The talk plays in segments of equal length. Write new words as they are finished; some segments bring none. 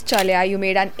Chalya, you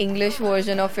made an English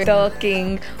version of it. The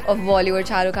king of Bollywood,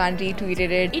 Shah Rukh Khan,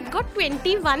 retweeted it. It got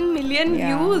 21 million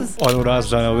views.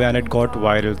 Anurad's run away and it got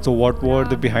viral. So what were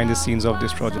the behind the scenes of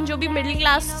this project? जो भी middle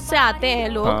class से आते हैं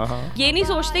लोग ये नहीं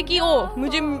सोचते कि ओ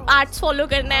मुझे आर्ट्स फॉलो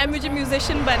करना है, मुझे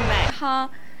म्यूजिशियन बनना है.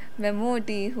 हाँ, मैं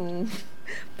मोटी हूँ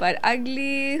पर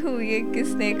अगली हूँ, ये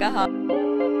किसने कहा?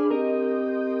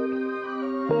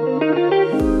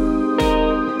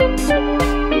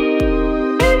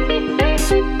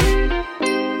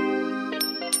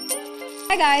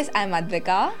 Hi guys, I'm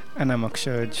Advika. And I'm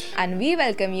Akshaj. And we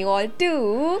welcome you all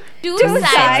to Two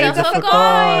Sides of a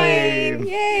Coin.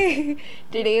 Yay!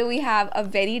 Today we have a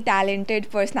very talented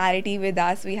personality with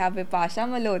us. We have VIPASHA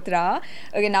Malhotra.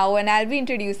 Okay, now when I'll be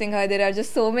introducing her, there are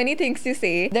just so many things to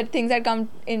say. The things that come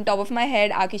in top of my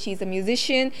head are that she's a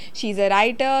musician, she's a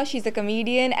writer, she's a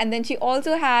comedian, and then she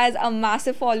also has a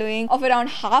massive following of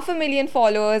around 500,000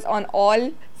 followers on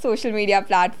all social media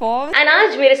platform. And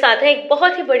आज मेरे साथ है एक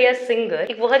बहुत ही बढ़िया singer,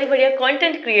 एक बहुत ही बढ़िया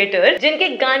कंटेंट क्रिएटर जिनके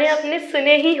गाने आपने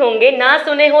सुने ही होंगे, ना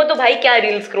सुने हो तो भाई क्या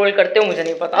रील स्क्रॉल करते हो मुझे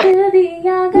नहीं पता.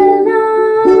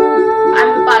 I'm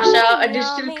VIPASHA, a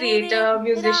digital creator,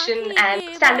 musician and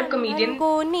stand-up comedian.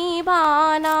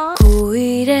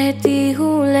 कोई रहती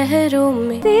हूँ लहरों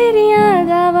में तेरी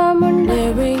आगावा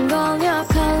मुंडे bring all your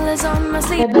colors on my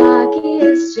sleeve. बाकी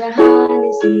इस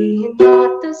जहान से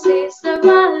बातों से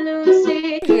सवालों से.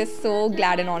 We are so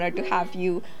glad and honored to have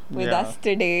you with us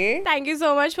today. Thank you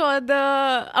so much for the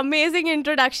amazing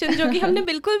introduction जो कि हमने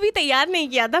बिल्कुल भी तैयार नहीं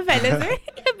किया था पहले से.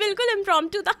 बिल्कुल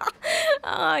impromptu था.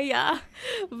 Yeah,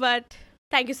 but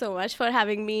thank you so much for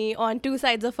having me on Two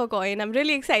Sides of a Coin. I'm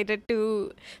really excited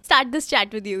to start this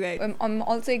chat with you guys. I'm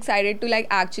also excited to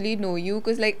actually know you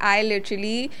because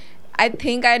I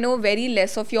think I know very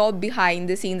less of your behind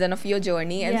the scenes and of your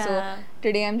journey, and so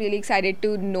today I'm really excited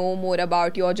to know more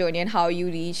about your journey and how you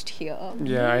reached here.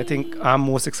 Yeah, I think I'm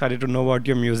most excited to know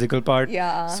about your musical part.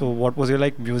 Yeah. So what was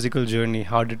your musical journey?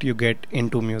 How did you get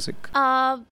into music?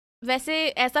 वैसे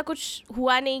ऐसा कुछ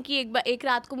हुआ नहीं कि एक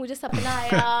रात को मुझे सपना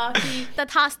आया कि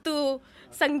तथास्तु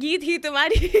संगीत ही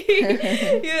तुम्हारी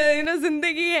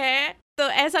जिंदगी है, तो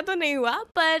ऐसा तो नहीं हुआ.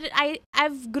 पर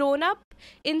I've grown up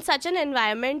in such an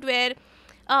environment where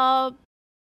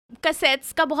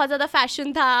cassettes का बहुत ज़्यादा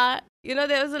fashion था.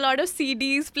 There was a lot of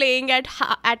CDs playing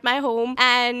at my home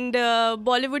and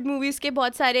Bollywood movies के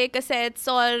बहुत सारे cassettes,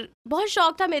 और बहुत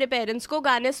शौक था मेरे पेरेंट्स को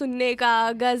गाने सुनने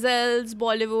का, गज़ल्स,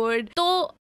 बॉलीवुड.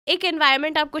 तो एक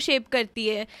एनवायरनमेंट आपको शेप करती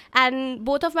है and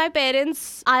both of my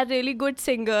parents are really good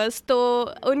singers, तो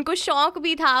उनको शौक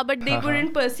भी था but they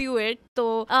couldn't pursue it.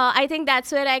 तो I think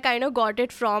that's where I kind of got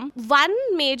it from. One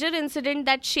major incident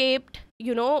that shaped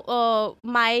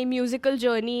my musical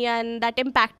journey and that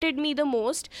impacted me the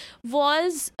most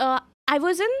was I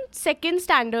was in second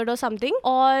standard or something,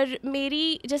 और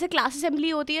मेरी जैसे class assembly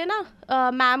होती है ना,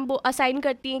 ma'am assign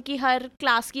करती हैं कि हर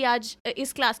class की आज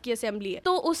इस क्लास की असेंबली है,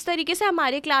 तो उस तरीके से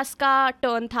हमारे क्लास का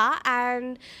टर्न था.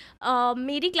 एंड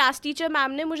मेरी क्लास टीचर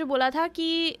मैम ने मुझे बोला था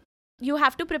कि you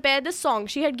have to prepare this song.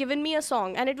 She had given me a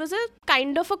song and it was a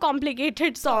kind of a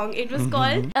complicated song. It was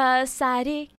called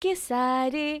सारे के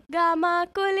सारे गामा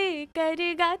को लेकर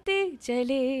गाते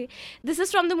चले. This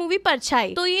is from the movie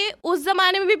परछाई. तो ये उस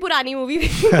जमाने में भी पुरानी मूवी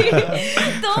थी.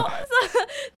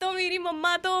 तो मेरी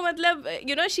मम्मा तो मतलब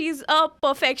she's a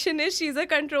perfectionist, she's a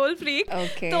control freak.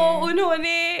 Okay. तो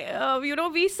उन्होंने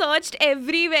we searched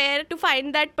everywhere to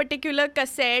find that particular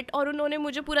cassette, और उन्होंने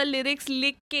मुझे पूरा lyrics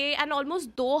लिख के and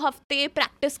almost 2 हफ्ते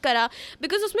प्रैक्टिस करा,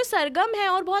 बिकॉज उसमें सरगम है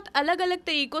और बहुत अलग अलग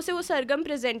तरीकों से वो सरगम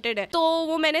प्रेजेंटेड है. तो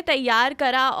वो मैंने तैयार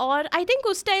करा, और आई थिंक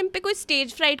उस टाइम पे कोई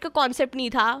स्टेज फ्राइट का कॉन्सेप्ट नहीं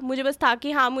था. मुझे बस था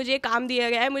कि हाँ मुझे काम दिया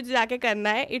गया है, मुझे जाके करना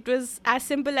है. It was as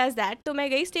simple as that. तो मैं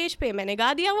गई स्टेज पे, मैंने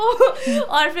गा दिया वो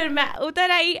और फिर मैं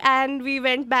उतर आई and we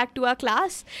went back to our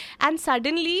class and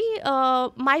suddenly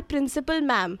my principal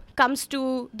ma'am comes to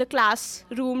the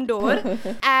classroom door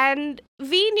and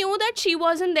we knew that she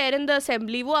wasn't there in the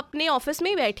assembly. वो अपने ऑफिस में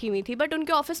ही बैठी हुई थी, बट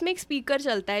उनके ऑफिस में एक स्पीकर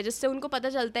चलता है जिससे उनको पता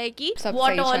चलता है कि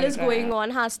what all is going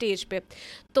on हाँ स्टेज पे.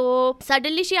 तो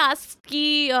suddenly she asked कि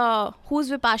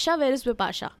who's VIPASHA, where is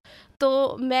VIPASHA.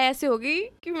 तो मैं ऐसे हो गई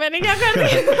कि मैंने क्या कर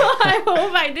दिया. I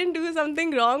hope I didn't do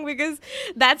something wrong because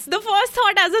that's the first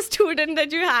thought as a student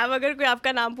that you have अगर कोई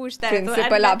आपका नाम पूछता है.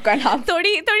 प्रिंसिपल आपका नाम.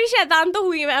 थोड़ी शैतान तो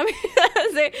हुई मैम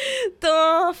से.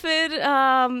 तो फिर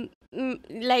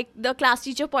the class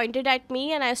teacher pointed at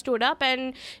me and I stood up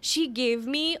and she gave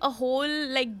me a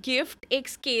whole gift. एक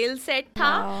scale set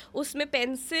था, उसमें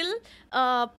pencil,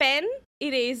 pen,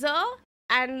 eraser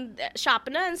and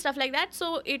sharpener and stuff like that. So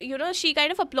it she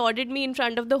kind of applauded me in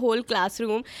front of the whole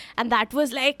classroom, and that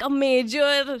was like a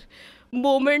major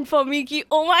moment for me कि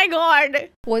oh my god.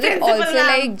 Was it Principal also ma'am.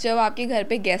 like जब आपके घर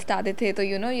पे guest आते थे तो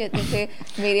ये जैसे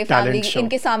मेरे Talent फैमिली show.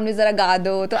 इनके सामने जरा गा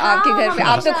दो तो आपके घर पे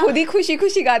आप तो खुद ही खुशी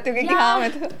खुशी गाते होगे कि हाँ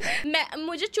मैं तो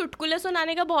मुझे चुटकुले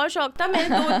सुनाने का बहुत शौक था.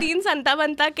 मैंने 2-3 संता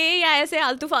बनता के या ऐसे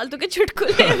आलतू फालतू के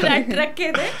चुटकुले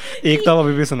रखे थे. एक तो आप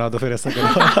अभी भी सुना दो फिर ऐसा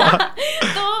करो.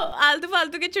 तो आलतू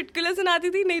फालतू के चुटकुले सुनाती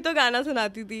थी, नहीं तो गाना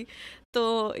सुनाती थी. तो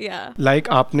या लाइक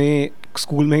आपने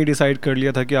स्कूल में ही डिसाइड कर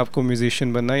लिया था कि आपको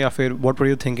म्यूजिशियन बनना है, या फिर what were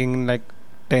you thinking like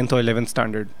 10th और 11th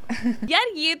स्टैंडर्ड?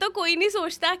 यार ये तो कोई नहीं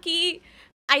सोचता कि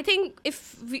I think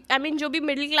if I mean जो भी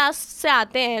मिडिल क्लास से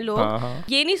आते हैं लोग,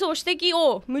 ये नहीं सोचते कि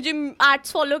ओ मुझे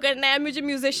आर्ट्स फॉलो करना है, मुझे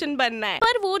म्यूजिशियन बनना है.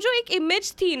 पर वो जो एक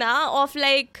इमेज थी ना of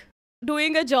like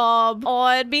doing a job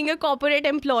और being a corporate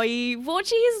employee, वो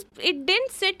चीज़ it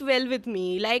didn't sit well with me.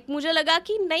 Like मुझे लगा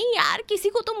कि नहीं यार, किसी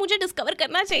को तो मुझे डिस्कवर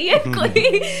करना चाहिए.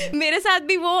 कोई मेरे साथ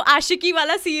भी वो आशिकी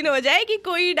वाला सीन हो जाए कि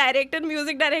कोई डायरेक्टर,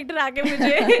 म्यूजिक डायरेक्टर आके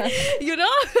मुझे यू नो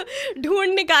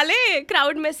ढूंढ निकाले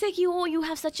क्राउड में से कि oh you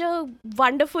have such a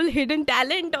wonderful hidden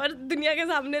talent और दुनिया के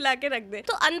सामने लाके रख दे.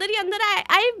 तो अंदर ही अंदर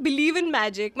आई बिलीव इन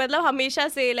मैजिक. मतलब हमेशा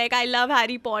से like I love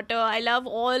Harry Potter, I love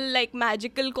all like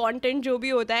magical content जो भी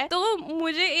होता है. तो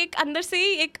मुझे एक अंदर से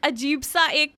ही एक अजीब सा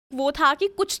एक वो था कि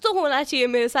कुछ तो होना चाहिए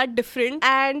मेरे साथ डिफरेंट.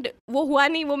 एंड वो हुआ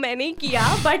नहीं, वो मैंने ही किया.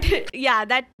 बट या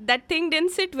that thing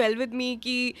didn't sit well with me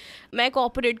कि मैं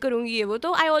कोऑपरेट करूंगी ये वो.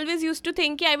 तो I always used to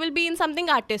think कि I will be in something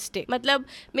artistic. मतलब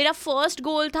मेरा फर्स्ट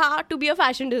गोल था to be a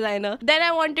fashion designer. Then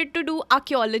I wanted to do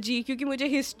archaeology क्योंकि मुझे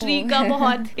हिस्ट्री का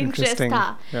बहुत इंटरेस्ट था.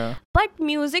 बट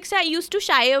म्यूजिक से I used to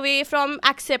shy away from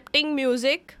accepting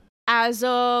music as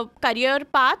a career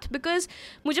path because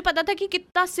मुझे पता था कि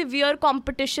कितना सिवियर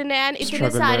कंपटीशन है एंड इतने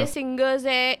सारे सिंगर्स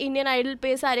हैं. इंडियन आइडल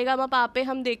पे, सारेगामापा पे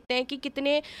हम देखते हैं कि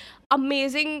कितने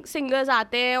अमेजिंग सिंगर्स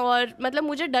आते हैं और मतलब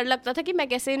मुझे डर लगता था कि मैं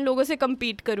कैसे इन लोगों से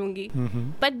कम्पीट करूंगी.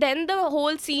 But then the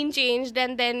whole scene changed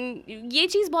and then ये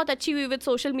चीज़ बहुत अच्छी हुई विद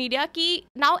सोशल मीडिया कि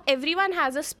now everyone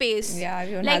has a space.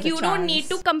 Like you don't need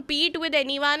to compete with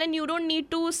anyone and you don't need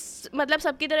to मतलब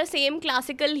सबकी तरह सेम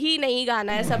क्लासिकल ही नहीं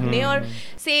गाना है सबने और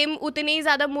सेम उतनी ही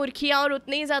ज़्यादा मुर्खियाँ और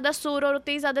उतने ही ज़्यादा सुर और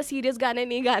उतने ही ज़्यादा सीरियस गाने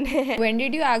नहीं गाने हैं. When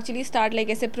did you actually start like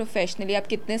ऐसे प्रोफेशनली? आप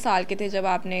कितने साल के थे जब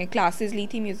आपने क्लासेस ली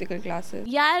थी, म्यूजिकल क्लासेस?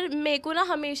 यार मेरे को ना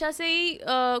हमेशा से ही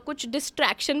कुछ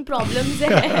डिस्ट्रैक्शन प्रॉब्लम्स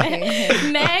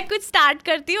हैं. मैं कुछ स्टार्ट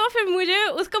करती हूँ और फिर मुझे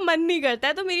उसका मन नहीं करता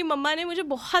है. तो मेरी मम्मा ने मुझे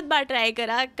बहुत बार ट्राई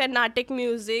करा Carnatic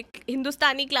music,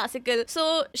 Hindustani classical.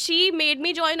 So she made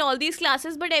me join all these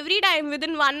classes but every time with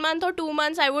in 1 month or 2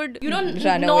 months I would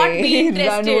not be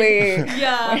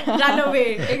interested. Run away.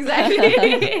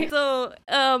 Exactly. So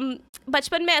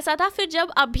बचपन में ऐसा था. फिर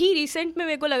जब अभी रिसेंट में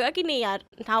मेरे को लगा कि नहीं यार,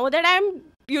 now that I am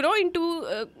into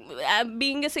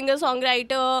being a singer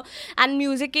songwriter and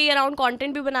music के अराउंड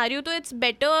कंटेंट भी बना रही हूँ तो it's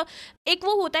better. एक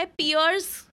वो होता है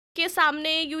peers के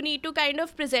सामने you need to kind of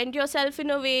present your self in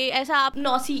अ वे. ऐसा आप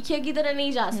नौसिखिया की तरह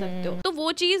नहीं जा सकते हो. तो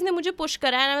वो चीज़ ने मुझे पुश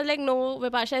करा and I was like no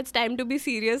Vipasha, it's time to be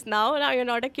serious now you are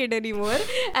not a kid anymore.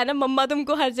 And मम्मा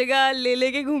तुमको हर जगह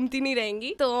ले के घूमती नहीं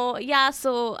रहेंगी. तो या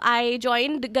सो आई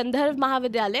joined Gandharva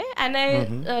Mahavidyalaya and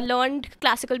I learned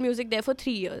classical music there for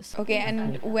 3 years. Okay,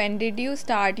 and when did you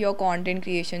start your content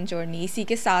creation journey? इसी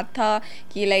के साथ था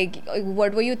कि like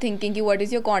what were you thinking कि what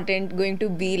is your content going to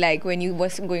be like when you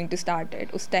was going to start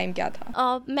it? उस time क्या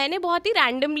था? मैंने बहुत ही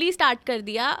रैंडमली स्टार्ट कर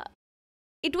दिया.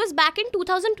 It was back in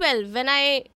 2012 when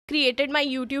I created my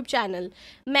YouTube channel.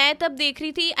 मैं तब देख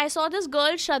रही थी, I saw this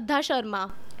girl Shraddha Sharma.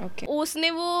 उसने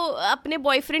वो अपने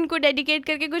बॉयफ्रेंड को डेडिकेट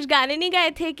करके कुछ गाने नहीं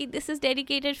गाए थे कि this is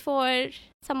dedicated for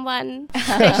someone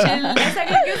special. ऐसा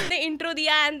करके उसने इंट्रो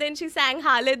दिया and then she sang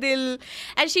हाले दिल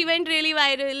and she went really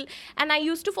viral. And I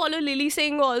used to follow Lilly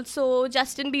Singh also.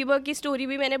 Justin Bieber की स्टोरी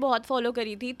भी मैंने बहुत फॉलो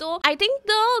करी थी. तो I think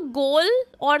the goal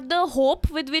or the hope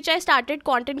with which I started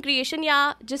content creation या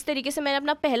जिस तरीके से मैंने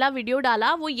अपना पहला वीडियो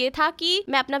डाला वो ये था कि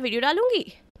मैं अपना वीडियो डालूंगी,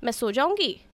 मैं सो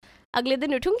जाऊंगी, अगले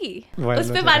दिन उठूंगी, उस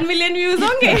पे 1 million व्यूज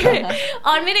होंगे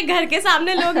और मेरे घर के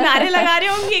सामने लोग नारे लगा रहे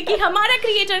होंगे कि हमारा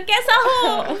क्रिएटर कैसा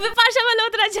हो, विपाशा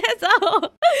मल्होत्रा जैसा हो.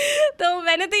 तो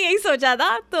मैंने तो यही सोचा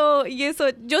था. तो ये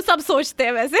जो सब सोचते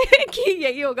हैं वैसे कि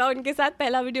यही होगा उनके साथ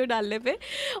पहला वीडियो डालने पे.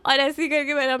 और ऐसे ही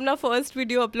करके मैंने अपना फर्स्ट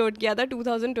वीडियो अपलोड किया था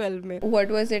 2012 में.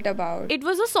 What was it about? It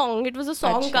was a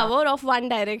song cover of One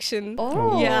Direction.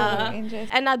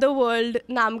 Another World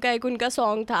नाम का एक उनका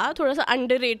सॉन्ग था. थोड़ा सा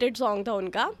अंडररेटेड सॉन्ग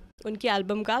था उनकी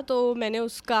एल्बम का. तो मैंने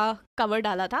उसका कवर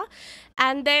डाला था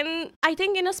and then I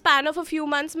think in a span of a few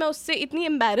months मैं उससे इतनी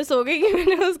एम्बैरस हो गई कि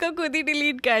मैंने उसका खुद ही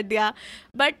डिलीट कर दिया.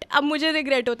 बट अब मुझे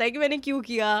रिग्रेट होता है कि मैंने क्यों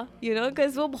किया,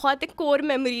 बिकॉज वो बहुत एक कोर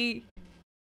मेमोरी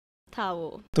था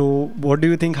वो. तो what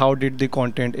do you think, how did the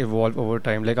content evolve over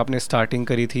time? Like आपने starting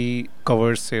करी थी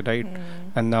covers से, right?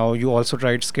 And now you also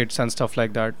tried skits and stuff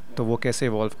like that. तो वो कैसे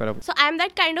evolve करा? So I'm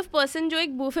that kind of person जो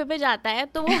एक बूफे पे जाता है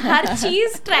तो वो हर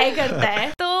चीज ट्राई करता है.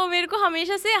 तो मेरे को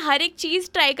हमेशा से हर एक चीज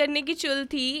ट्राई करने की चुल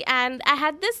थी. And I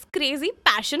had this crazy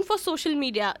passion for social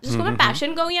media, जिसको मैं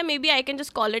पैशन कहूँ या may B I can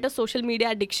just call it a social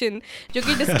media addiction, जो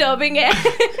कि डिस्टर्बिंग है.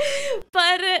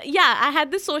 पर या I had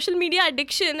this social media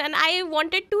addiction and I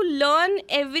wanted to learn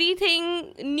everything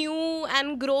new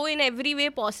and grow in every way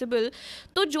possible.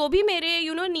 तो जो भी मेरे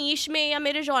नीश में या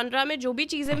मेरे जॉनरा में जो भी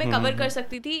चीज़ें मैं कवर कर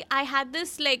सकती थी, I had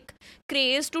this like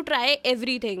craze to try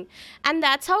everything. And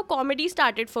that's how comedy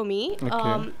started for me.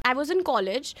 I was in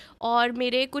college और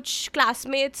मेरे कुछ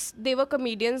classmates they were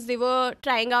comedians, they were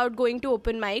trying out going to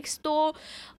open mics. तो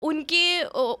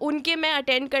उनके मैं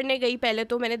attend करने गई पहले,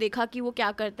 तो मैंने देखा कि वो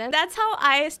क्या करते हैं. That's how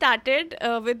I started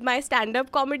with my stand up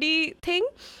comedy thing.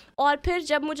 और फिर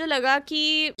जब मुझे लगा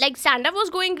कि like stand up was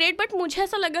going great, but मुझे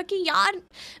ऐसा लगा कि यार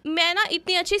मैं ना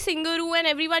इतनी अच्छी सिंगर हूँ and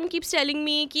everyone keeps telling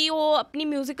me कि वो अपनी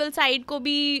म्यूजिकल साइड को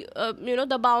भी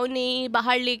दबाओ नहीं,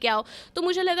 बाहर लेके आओ. तो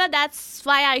मुझे लगा that's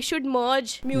why I should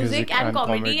merge music and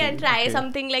comedy and try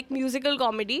something like musical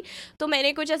comedy. तो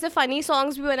मैंने कुछ ऐसे फनी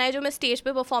सॉन्ग्स भी बनाए जो मैं स्टेज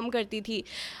पे परफॉर्म करती थी.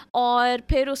 और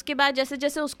फिर उसके बाद जैसे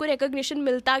जैसे उसको रिकॉग्निशन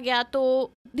मिलता गया,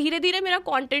 तो धीरे धीरे मेरा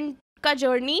कॉन्टेंट का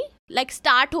जर्नी लाइक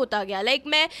स्टार्ट होता गया. लाइक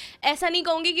मैं ऐसा नहीं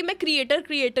कहूँगी कि मैं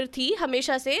क्रिएटर थी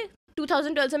हमेशा से.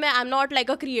 2012 से मैं I am not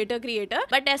like a creator,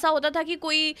 but ऐसा होता था कि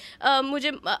कोई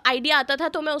मुझे आइडिया आता था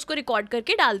तो मैं उसको रिकॉर्ड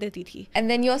करके डाल देती थी. And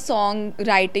then your song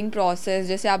writing process,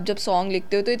 जैसे आप जब सॉन्ग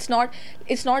लिखते हो तो it's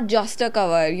not just a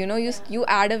cover, you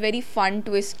add a very fun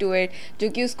twist to it, जो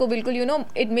कि उसको बिल्कुल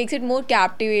it makes it more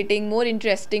captivating, more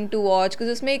interesting to watch,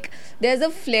 because उसमें एक there is a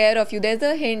flair of you, there is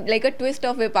a hint like a twist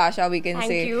of Vipasha we can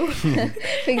say.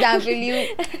 For example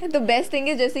you the best thing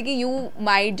is जैसे कि you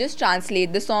might just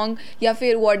translate the song, या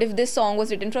फिर what if this song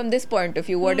was written from this point of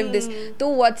view, what if this, so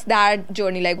what's that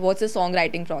journey like, what's the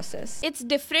songwriting process? It's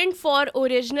different for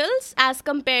originals as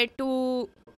compared to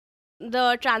the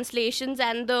translations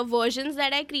and the versions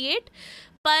that I create.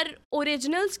 पर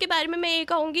originals के बारे में मैं ये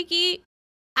कहूँगी कि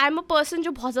आई am a person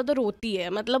जो बहुत ज़्यादा रोती है,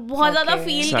 मतलब बहुत ज़्यादा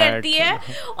फील करती है.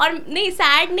 और नहीं,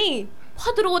 सैड नहीं,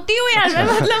 बहुत रोती हूँ यार मैं,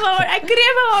 मतलब I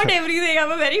crave about everything. I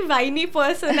am a very whiny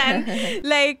person and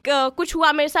like कुछ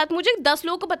हुआ मेरे साथ, मुझे 10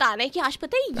 लोगों को बताना है कि आज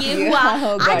पता है ये हुआ,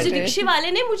 आज रिक्शे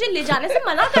वाले ने मुझे ले जाने से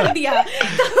मना कर दिया.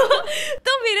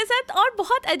 तो मेरे साथ और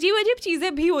बहुत अजीब अजीब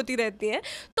चीज़ें भी होती रहती हैं.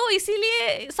 तो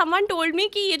इसीलिए समवन टोल्ड मी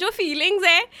कि ये जो फीलिंग्स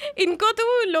है इनको तू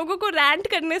लोगों को रैंट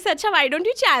करने से अच्छा why don't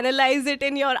you channelise it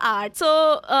in your art. So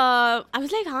I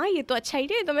was like हाँ ये तो अच्छा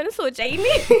आइडिया है, तो मैंने सोचा ही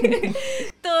नहीं.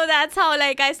 तो that's how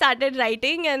like I started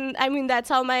writing, and I mean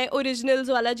that's how my originals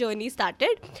wala journey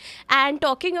started. And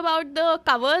talking about the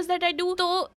covers that I do, so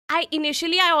I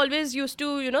always used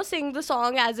to sing the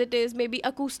song as it is, maybe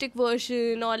acoustic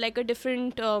version or like a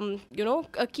different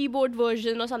a keyboard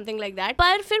version or something like that.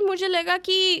 पर फिर मुझे लगा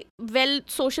कि well,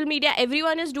 social media,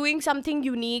 everyone is doing something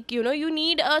unique, you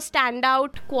need a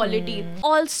standout quality.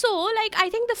 Also, like I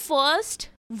think the first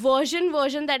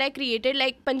version that I created,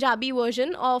 like Punjabi version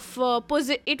of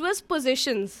it was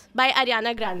Positions by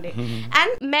Ariana Grande.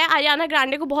 And मैं Ariana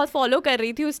Grande को बहुत follow कर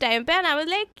रही थी उस time पे, and I was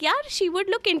like यार she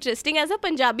would look interesting as a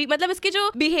Punjabi, मतलब इसके जो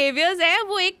behaviors है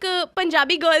वो एक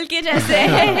पंजाबी girl के जैसे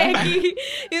है कि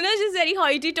she's very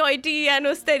hoity toity and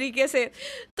उस तरीके से.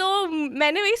 तो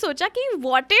मैंने वही सोचा कि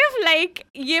what if like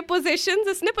ये Positions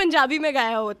इसने पंजाबी में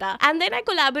गाया होता. And then I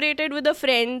collaborated with a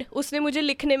friend, उसने मुझे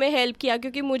लिखने में help किया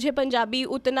क्योंकि मुझे पंजाबी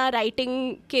उतना राइटिंग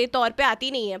के तौर पे आती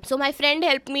नहीं है. So my friend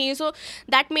help me, so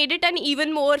that made it an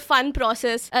even more fun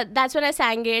process. That's when I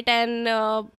sang it, and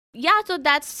yeah, so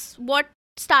that's what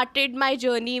started my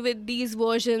journey with these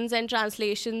versions and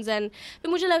translations. And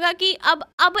फिर मुझे लगा कि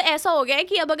अब ऐसा हो गया है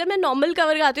कि अब अगर मैं नॉर्मल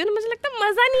कवर गाती हूँ तो मुझे लगता है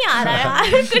मज़ा नहीं आ रहा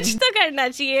है यार, कुछ तो करना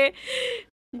चाहिए.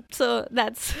 So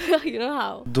that's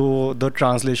how. The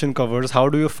translation covers, how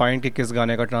do you find कि किस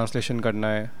गाने का translation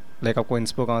करना है? Like आपको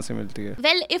इंस्पो कहाँ से मिलती है?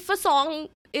 Well, if a song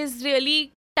is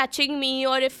really touching me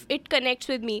or if it connects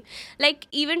with me, like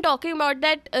even talking about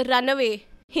that Runaway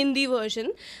Hindi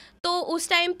version, तो उस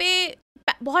टाइम पे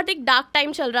बहुत एक डार्क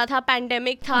टाइम चल रहा था,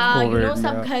 पैंडेमिक था,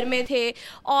 सब घर में थे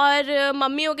और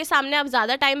मम्मियों के सामने आप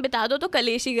ज़्यादा टाइम बिता दो तो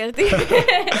कलेश ही करती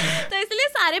तो इसलिए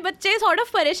सारे बच्चे सॉर्ट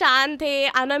ऑफ परेशान थे,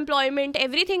 unemployment,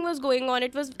 everything was going on,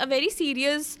 it was a very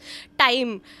serious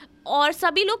time. और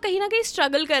सभी लोग कहीं ना कहीं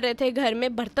स्ट्रगल कर रहे थे, घर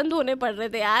में बर्तन धोने पड़ रहे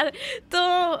थे यार. तो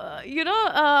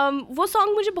वो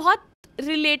सॉन्ग मुझे बहुत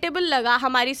रिलेटेबल लगा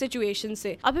हमारी सिचुएशन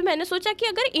से. अभी मैंने सोचा कि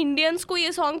अगर इंडियंस को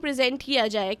ये सॉन्ग प्रेजेंट किया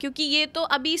जाए, क्योंकि ये तो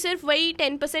अभी सिर्फ वही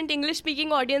 10% इंग्लिश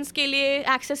स्पीकिंग ऑडियंस के लिए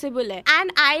एक्सेसिबल है,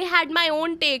 and I had my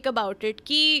own take about it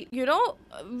कि you know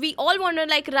we all want to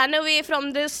like run away from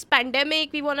this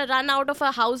pandemic, we want to run out of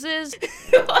our houses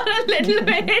for a little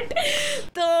bit.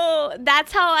 So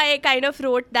that's how I kind of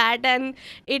wrote that, and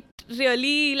it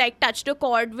really like touched a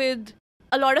chord with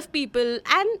a lot of people.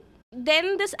 And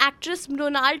then this actress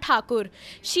Mrunal Thakur,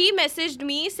 she messaged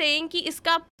me saying कि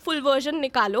इसका full version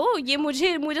निकालो, ये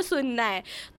मुझे सुनना है.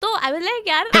 तो I was like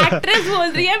यार actress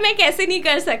बोल रही है, मैं कैसे नहीं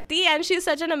कर सकती, and she's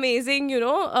such an amazing you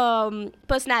know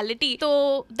personality. So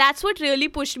that's what really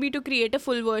pushed me to create a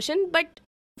full version. But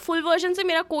full version से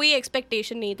मेरा कोई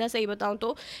एक्सपेक्टेशन नहीं था, सही बताऊँ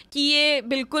तो, कि ये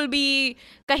बिल्कुल भी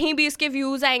कहीं भी इसके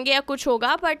व्यूज़ आएंगे या कुछ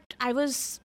होगा. But I was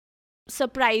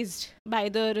surprised by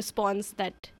the response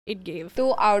that it gave. So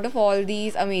out of all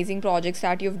these amazing projects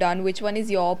that you've done, which one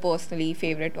is your personally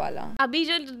favorite वाला? अभी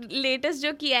जो latest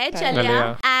जो किया है चलिया,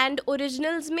 and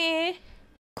originals में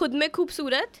खुद में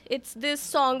खूबसूरत, it's this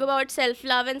song about self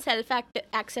love and self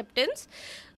acceptance.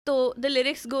 तो the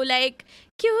lyrics go like,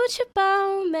 क्यों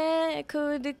छुपाऊं मैं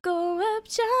खुद को, अब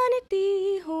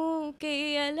जानती हूँ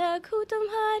कि अलग हूँ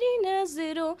तुम्हारी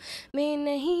नजरों में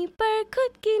नहीं, पर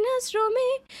खुद की नजरों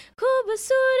में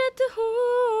खूबसूरत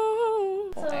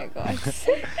हूँ. Oh my God.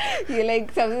 ये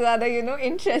like सबसे ज़्यादा you know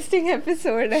interesting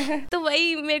episode है. तो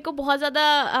वही मेरे को बहुत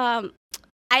ज़्यादा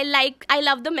I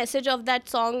love the message of that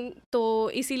song, तो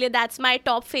इसीलिए that's my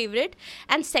top favorite.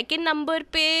 And second number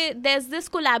पे there's this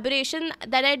collaboration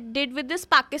that I did with this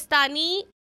Pakistani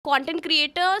content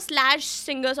creator /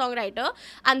 singer songwriter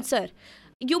Ansar.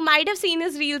 You might have seen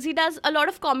his reels. He does a lot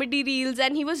of comedy reels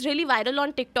and he was really viral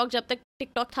on TikTok जब तक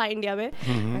TikTok था India में.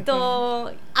 तो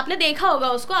आपने देखा होगा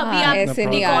उसको, अभी आप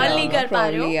रिकॉल नहीं कर पा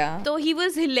रहे हो. तो ही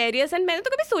वाज हिलेरियस एंड मैंने तो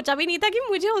कभी सोचा भी नहीं था कि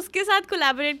मुझे उसके साथ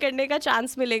कोलैबोरेट करने का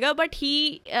चांस मिलेगा. बट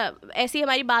ही ऐसी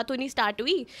हमारी बात होनी स्टार्ट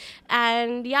हुई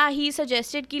एंड या ही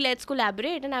सजेस्टेड कि let's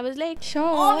collaborate and I was like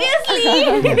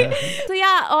obviously. तो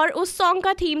या और उस सॉन्ग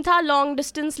का थीम था long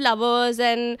distance lovers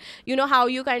and you know how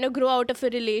you kind of grow out of a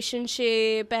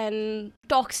relationship and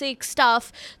toxic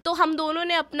stuff. तो हम दोनों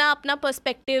ने अपना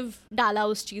पर्सपेक्टिव डाला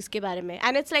उस चीज़ के बारे में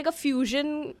and it's like a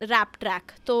fusion rap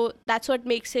track. तो that's what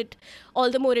makes it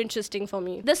all the more interesting for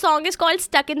me. The song is called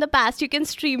stuck in the past. You can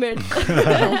stream it.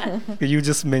 You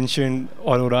just mentioned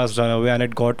Aurora's Runaway and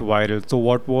it got viral. So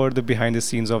what were the behind the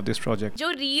scenes of this project? जो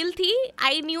reel थी,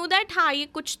 I knew that हाँ ये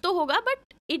कुछ तो होगा,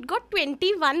 but it got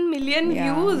 21 million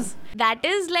views. That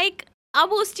is like,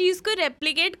 अब उस चीज को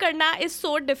रेप्लिकेट करना is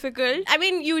so difficult. I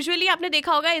mean usually आपने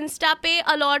देखा होगा इंस्टा पे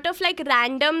a lot of like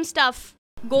random stuff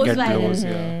goes viral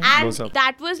and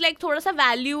that was like थोड़ा सा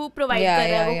value provide कर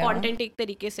रहा है वो content एक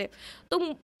तरीके से. तो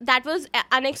that was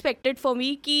unexpected for me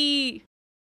कि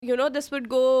you know this would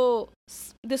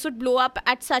blow up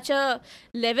at such a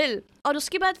level. और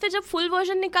उसके बाद फिर जब फुल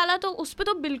वर्जन निकाला तो उस पे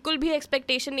तो बिल्कुल भी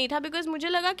एक्सपेक्टेशन नहीं था, बिकॉज मुझे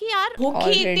लगा कि यार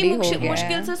होके इतनी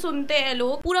मुश्किल से सुनते हैं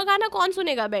लोग, पूरा गाना कौन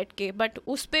सुनेगा बैठ के. बट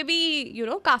उस पे भी यू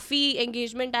नो काफ़ी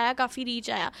एंगेजमेंट आया, काफ़ी रीच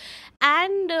आया.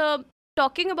 And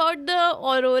talking about the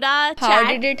Aurora chat. How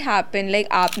did it happen? Like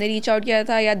आपने reach out किया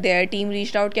था या their team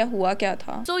reached out, क्या हुआ क्या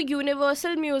था? So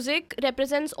Universal Music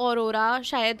represents Aurora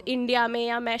शायद इंडिया में,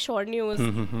 या मैं श्योर नहीं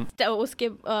हूँ उसके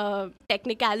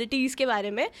technicalities के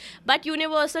बारे में. But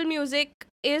Universal Music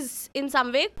is in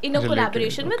some way in a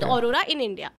collaboration with Aurora in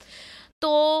India. तो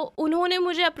उन्होंने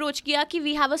मुझे अप्रोच किया कि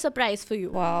we have a surprise for you.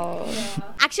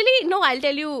 Actually no, I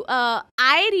tell you,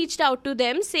 I reached out to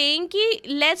them saying कि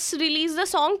let's release the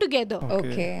song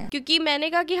together. क्योंकि मैंने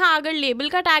कहा कि हाँ अगर लेबल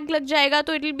का टैग लग जाएगा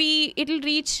तो it will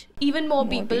reach even more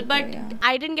people, but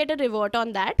I didn't get a revert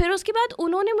on that. फिर उसके बाद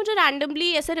उन्होंने मुझे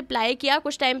randomly ऐसे रिप्लाई किया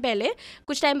कुछ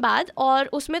टाइम बाद, और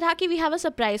उसमें था कि we have a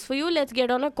surprise for you, let's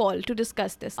get on a call to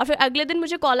discuss this. और फिर अगले दिन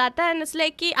मुझे कॉल आता है and it's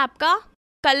like कि आपका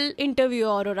कल इंटरव्यू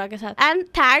है ऑरोरा के साथ. एंड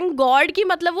थैंक गॉड कि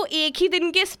मतलब वो एक ही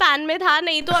दिन के स्पैन में था,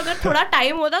 नहीं तो अगर थोड़ा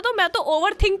टाइम होता तो मैं तो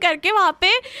ओवर थिंक करके वहाँ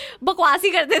पे बकवास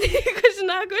ही करते थे कुछ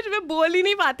ना कुछ. मैं बोल ही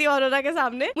नहीं पाती ऑरोरा के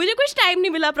सामने, मुझे कुछ टाइम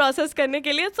नहीं मिला प्रोसेस करने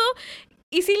के लिए. सो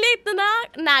इसीलिए इतना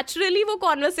नेचुरली वो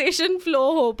कॉन्वर्सेशन फ्लो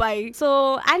हो पाई. So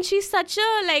and she is such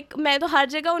a like, मैं तो हर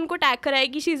जगह उनको टैग कराई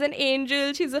कि she is an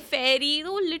angel, she is a फेरी.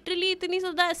 तो लिटरली इतनी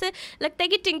ज्यादा ऐसे लगता है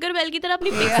कि टिंकर बेल की तरह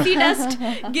अपनी पिक्सी डस्ट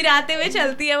गिराते हुए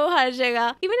चलती है वो हर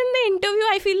जगह. Even in the interview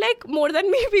I feel like more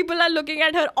than me people are looking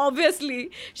at her. Obviously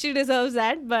she deserves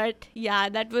that, but या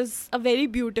that was a very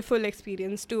beautiful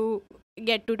experience to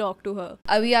get to talk to her.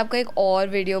 अभी आपका एक और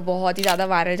video बहुत ही ज़्यादा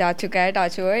viral जा चुका है,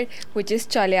 टचवर्ड, which is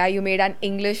चलिया. You made an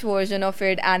English version of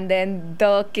it and then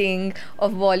the king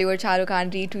of Bollywood, Shahrukh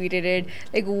Khan, retweeted it.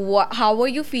 Like, how were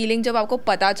you feeling जब आपको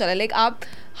पता चला? Like,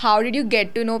 how did you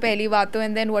get to know पहली बात तो,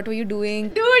 and then what were you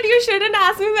doing? Dude, you shouldn't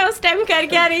ask me मैं उस time कर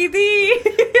क्या रही थी.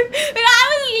 I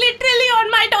was literally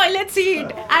on my toilet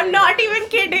seat. I'm not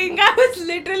even kidding. I was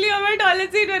literally on my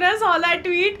toilet seat when I saw that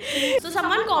tweet. So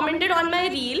someone commented on my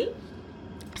reel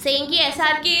saying कि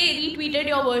SRK retweeted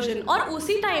your version, और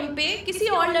उसी time पे किसी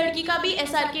और लड़की का भी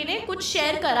SRK ने कुछ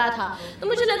शेयर करा था. तो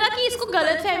मुझे लगा कि इसको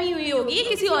गलतफहमी हुई होगी, ये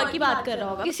किसी और की बात कर रहा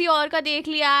होगा, किसी और का देख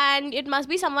लिया and it must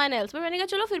be someone else. पर मैंने कहा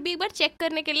चलो फिर भी एक बार चेक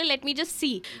करने के लिए लेट मी जस्ट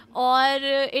सी,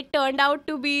 और it turned out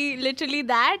to be literally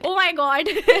that. Oh my god.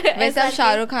 वैसे आप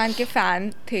शाहरुख खान के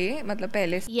फैन थे मतलब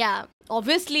पहले से? या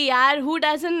obviously यार, who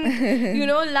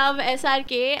doesn't love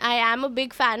SRK. I am a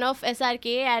big fan of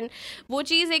SRK and वो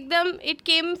चीज़ एकदम it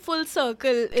came full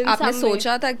circle in some way. आपने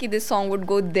सोचा था कि this song would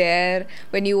go there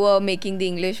when you were making the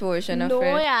English version of it?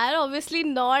 No यार, obviously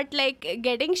not. Like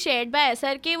getting shared by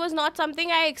SRK was not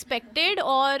something I expected.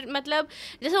 और मतलब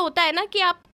जैसे होता है ना कि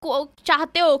आप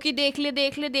चाहते हो कि देख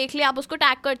ले, आप उसको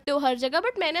टैग करते हो हर जगह,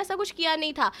 बट मैंने ऐसा कुछ किया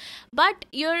नहीं था. But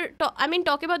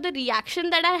talking about the reaction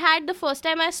that I had the first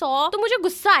time I saw, तो मुझे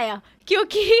गुस्सा आया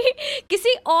क्योंकि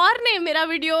किसी और ने मेरा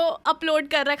वीडियो अपलोड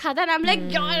कर रखा था. आई एम लाइक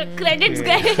यार क्रेडिट्स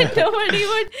गए, nobody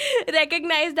would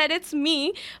recognise that it's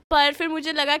me. पर फिर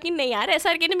मुझे लगा कि नहीं यार,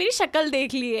 SRK ने मेरी शक्ल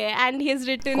देख ली है and he is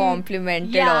written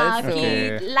complimented also,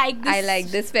 I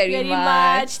like this very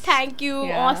much, thank you,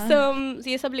 awesome,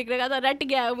 ये सब लिख रखा था. रट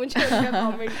गया मुझे उनका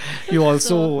comment. You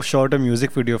also shot a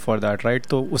music video for that, right?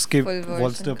 तो उसके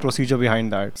what's the procedure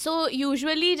behind that? So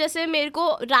usually जैसे मेरे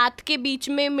को रात के बीच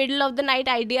में middle of the night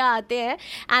idea आते हैं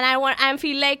एंड आई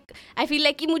फील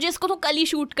लाइक कि मुझे इसको तो कल ही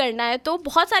शूट करना है. तो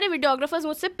बहुत सारे वीडियोग्राफर्स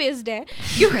मुझसे पिस्ड हैं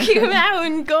क्योंकि मैं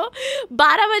उनको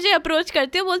 12 बजे अप्रोच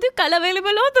करती हूँ, बोलती हूँ कल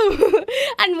अवेलेबल हो तुम,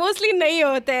 एंड मोस्टली नहीं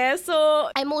होते हैं. सो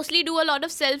I mostly do a lot of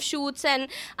self shoots and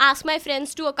ask my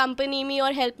friends to accompany मी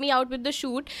और help me out with the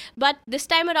shoot. But this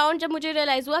time around जब मुझे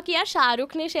रियलाइज हुआ कि यार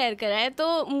शाहरुख ने शेयर करा है,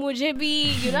 तो मुझे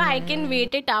भी I can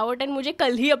wait it out and मुझे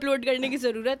कल ही अपलोड करने की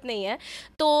ज़रूरत नहीं है.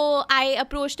 तो I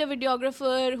approached a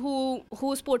videographer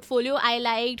whose portfolio I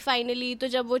liked finally. तो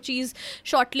जब वो चीज़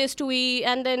shortlist हुई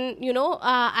and then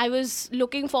I was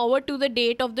looking forward to the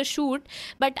date of the shoot,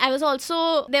 but I was also,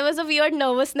 there was a weird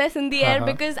nervousness in the air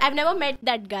because I've never met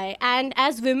that guy, and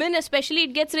as women especially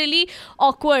it gets really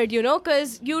awkward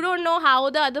because you don't know how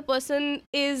the other person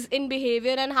is in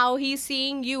behavior and how he's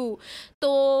seeing you.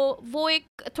 तो वो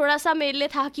एक थोड़ा सा मेरे लिए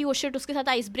था कि वो शिट उसके साथ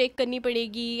आइस ब्रेक करनी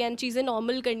पड़ेगी एंड चीज़ें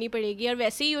नॉर्मल करनी पड़ेगी, और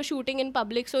वैसे ही you shooting in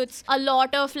public so it's a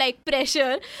lot of like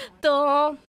pressure.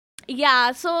 तो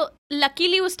या सो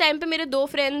लकीली उस टाइम पे मेरे 2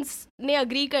 फ्रेंड्स ने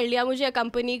अग्री कर लिया मुझे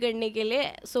अकम्पनी करने के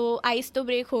लिए, सो आइस तो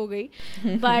ब्रेक हो गई.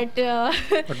 But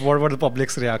what were the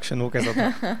public's reaction, वो कैसा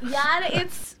था? यार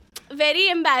it's very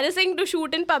embarrassing to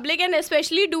shoot in public and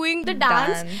especially doing the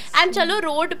dance. And चलो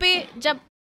रोड पे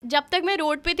जब तक मैं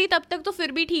रोड पे थी तब तक तो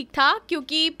फिर भी ठीक था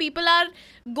क्योंकि people are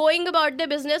going about the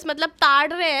business, मतलब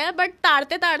ताड़ रहे हैं बट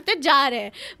ताड़ते ताड़ते जा रहे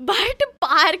हैं. बट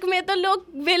पार्क में तो लोग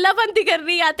वेलाबंदी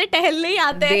करने ही आते, टहलने ही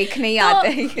आते, देखने ही आते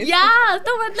हैं. या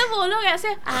तो मतलब वो लोग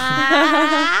ऐसे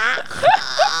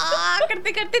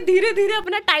करते करते धीरे धीरे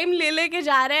अपना टाइम ले लेके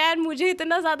जा रहे हैं. एंड मुझे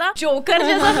इतना ज्यादा जोकर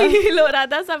जैसा फील हो रहा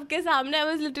था सबके सामने. I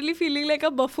was literally feeling like a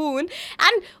buffoon.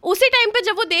 And उसी टाइम पे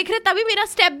जब वो देख रहे तभी मेरा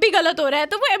स्टेप भी गलत हो रहा है,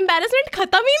 तो वो एम्बेरसमेंट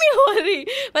खत्म ही नहीं हो रही.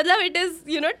 मतलब it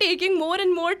is taking more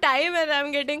and more time and I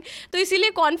am getting. तो इसीलिए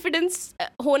कॉन्फिडेंस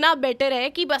होना बेटर है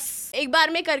कि बस एक बार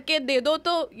में करके दे दो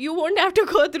तो you won't have to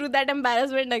go through that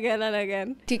embarrassment again and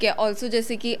again. ठीक है. ऑल्सो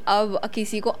जैसे कि अब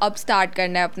किसी को अब स्टार्ट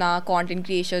करना है अपना कंटेंट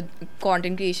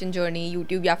क्रिएशन जर्नी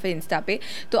यूट्यूब या फिर इंस्टा पे,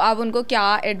 तो आप उनको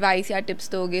क्या एडवाइस या टिप्स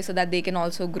दोगे so that they can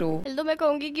also grow? तो मैं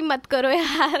कहूँगी कि मत करो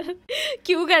यार,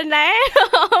 क्यों करना है,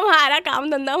 हमारा काम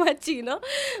धंधा मत छीनो.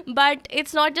 But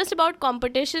it's not just about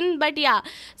competition, but yeah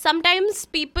sometimes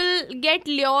people get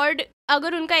lured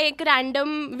अगर उनका एक रैंडम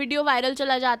वीडियो वायरल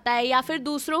चला जाता है या फिर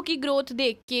दूसरों की ग्रोथ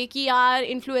देख के कि यार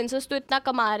इन्फ्लुएंसर्स तो इतना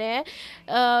कमा रहे हैं,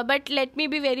 but let me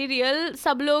be very real,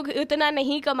 सब लोग इतना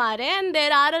नहीं कमा रहे हैं. And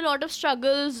there are a lot of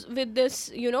struggles with this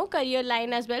career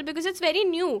line as well because it's very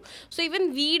new. So even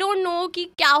we don't know कि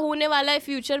क्या होने वाला है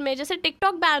फ्यूचर में. जैसे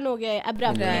टिकटॉक बैन हो गया है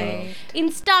अब्रप्टली,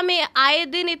 इंस्टा में आए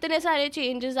दिन इतने सारे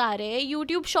चेंजेस आ रहे हैं,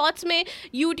 यूट्यूब शॉर्ट्स में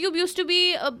YouTube used to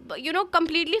be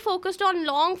completely focused on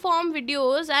long form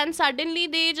videos and suddenly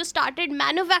they just started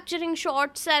manufacturing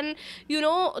shorts and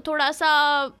थोड़ा सा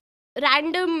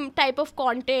random type of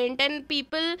content, and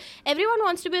everyone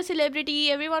wants to be a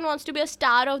celebrity, everyone wants to be a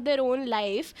star of their own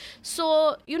life.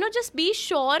 So just be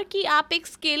sure कि आप एक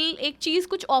skill, एक चीज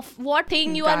कुछ of what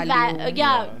thing you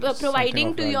are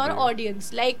providing to your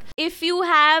audience. Like if you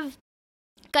have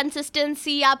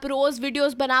consistency, आप रोज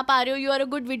videos बना पा रहे हो, you are a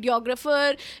good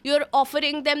videographer, you are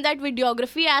offering them that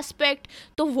videography aspect,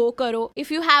 तो वो करो.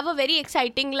 If you have a very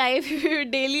exciting life,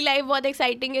 daily life बहुत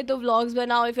exciting है तो व्लॉग्स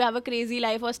बनाओ. If you have a crazy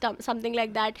life और something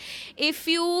like that, if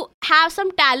you have some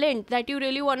talent that you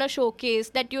really want to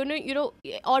showcase, that you know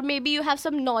और may be you have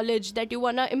some knowledge that you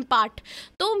want to impart,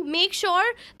 तो make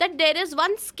sure that there is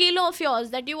one skill of yours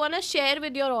that you want to share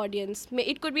with your audience.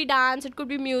 It could be dance, it could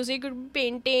be music, it could be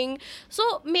painting.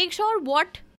 So make sure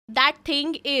what that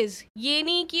thing is. ये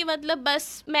नहीं कि मतलब बस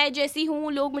मैं जैसी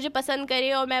हूँ लोग मुझे पसंद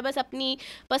करें और मैं बस अपनी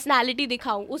पर्सनालिटी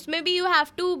दिखाऊं. उसमें भी you have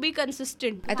to be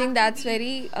consistent. I think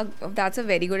that's a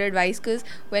very good advice, because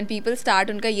when people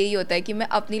start उनका यही होता है कि मैं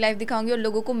अपनी लाइफ दिखाऊंगी और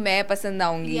लोगों को मैं पसंद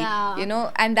आऊंगी,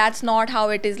 and that's not how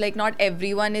it is. Like not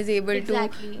everyone is able to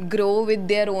grow with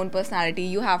their own personality.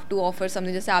 You have to offer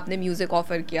something. जैसे आपने म्यूजिक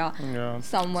ऑफर किया,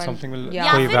 something will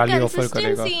कोई value offer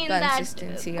करेगा.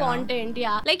 Consistency, content,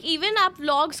 like even आप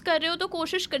vlogs कर रहे हो तो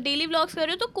कोशिश कर, डेली व्लॉग्स कर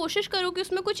रहे हो तो कोशिश करो कि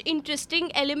उसमें कुछ इंटरेस्टिंग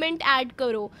एलिमेंट ऐड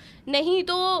करो. नहीं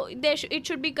तो it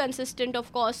should be consistent of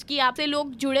course, कि आपसे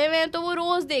लोग जुड़े हुए हैं तो वो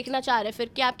रोज देखना चाह रहे हैं फिर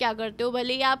कि आप क्या करते हो.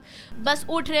 भले ही आप बस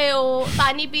उठ रहे हो,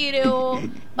 पानी पी रहे हो,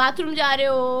 बाथरूम जा रहे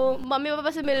हो, मम्मी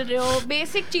पापा से मिल रहे हो,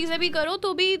 बेसिक चीज़ें भी करो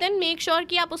तो भी देन मेक श्योर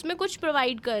कि आप उसमें कुछ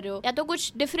प्रोवाइड कर रहे हो. या तो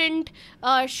कुछ different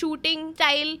shooting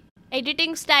style,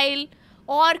 editing style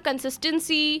और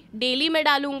कंसिस्टेंसी. डेली में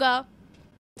डालूंगा,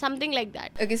 something like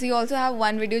that. Okay, so you also have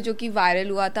one video जो कि viral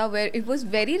हुआ था, where it was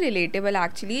very relatable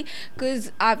actually, because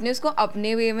आपने उसको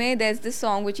अपने way में, there's this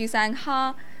song which you sang,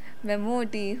 हाँ मैं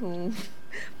मोटी हूँ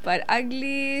पर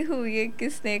अगली हूँ ये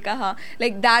किसने कहा.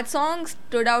 Like that song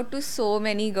stood out to so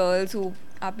many girls who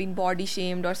have been body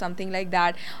shamed or something like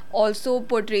that. Also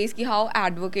portrays ki how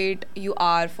advocate you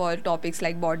are for topics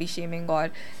like body shaming or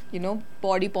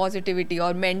body positivity or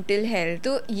mental health.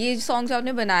 तो ये song जो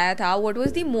आपने बनाया था, what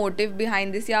was the motive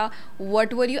behind this, या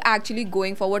what were you actually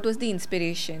going for, what was the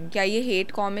inspiration? क्या ये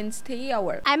hate comments थे या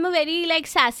what? I'm a very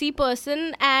sassy person,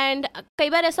 and कई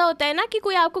बार ऐसा होता है ना कि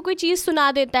कोई आपको कोई चीज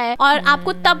सुना देता है और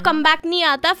आपको तब कम बैक नहीं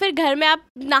आता, फिर घर में आप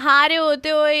नहा रहे होते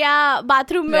हो या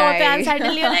बाथरूम में होते हैं,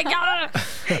 सडनली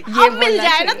ये मिल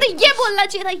जाए ना तो ये बोलना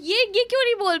चाहिए था, ये क्यों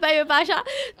नहीं बोल पाई विपाशा.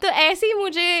 तो ऐसे ही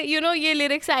मुझे ये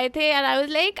लिरिक्स आए थे, and I was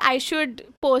like I should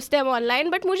post them online.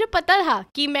 But मुझे पता था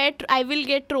कि I will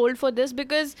get trolled for this,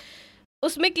 because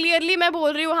उसमें क्लियरली मैं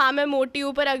बोल रही हूँ हाँ मैं मोटी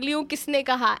हूँ पर अगली हूँ किसने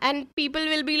कहा, and people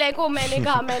will be like oh मैंने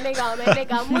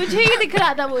कहा मुझे ही दिख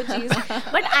रहा था वो चीज़.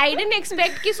 बट आई डिडंट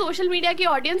एक्सपेक्ट कि सोशल मीडिया की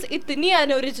ऑडियंस इतनी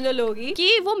अनओरिजिनल होगी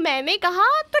कि वो मैंने कहा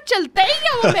तो चलता ही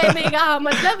क्या वो मैंने कहा.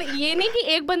 मतलब ये नहीं कि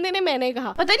एक बंदे ने मैंने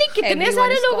कहा, पता नहीं कितने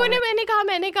सारे लोगों ने मैंने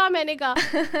कहा.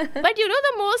 But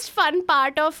the most fun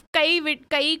part of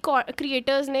कई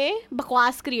क्रिएटर्स ने,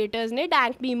 बकवास क्रिएटर्स ने,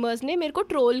 डैंक मीमर्स ने मेरे को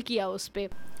ट्रोल किया उस पर.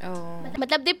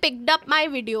 मतलब they picked up my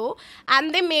video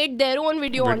and they made their own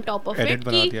video on top of it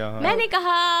कि मैंने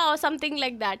कहा और समथिंग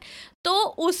लाइक दैट. तो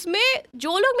उसमें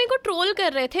जो लोग मेरे को ट्रोल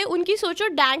कर रहे थे उनकी सोचो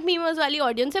डैंक मीमर्स वाली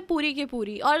ऑडियंस है पूरी की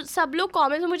पूरी, और सब लोग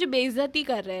कमेंट्स में मुझे बेइज्जती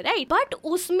कर रहे हैं, राइट. बट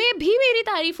उसमें भी मेरी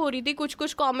तारीफ हो रही थी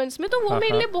कुछ कमेंट्स में, तो वो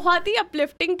मेरे लिए बहुत ही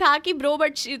अपलिफ्टिंग था कि ब्रो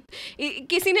बट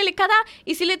किसी ने लिखा था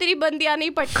इसीलिए तेरी बंदियां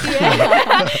नहीं पटती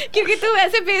है क्योंकि तू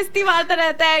ऐसे बेइज्जती मारता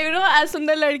रहता है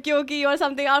सुंदर लड़कियों की और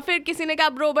समथिंग. और फिर किसी ने कहा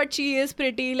bro but she is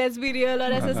pretty, let's be real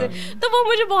और ऐसे. तो वो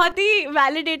मुझे बहुत ही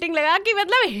वैलिडेटिंग लगा कि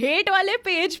मतलब हेट वाले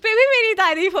पेज पे भी मेरी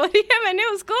तारीफ हो रही है. मैंने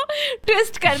उसको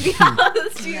ट्विस्ट कर दिया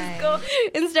उस चीज को,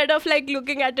 instead of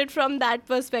looking at it from that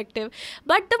perspective.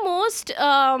 But the most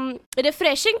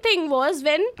refreshing thing was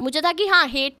when मुझे था कि हाँ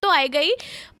हेट तो आई गई,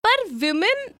 पर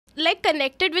women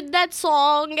connected with that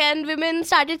song and women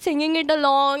started singing it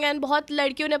along, and बहुत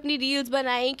लड़कियों ने अपनी reels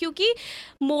बनाई, क्योंकि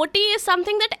मोटी is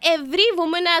something that every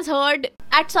woman has heard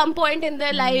at some point in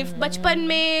their life. बचपन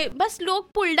में बस लोग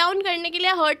pull down करने के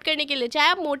लिए, hurt करने के लिए, चाहे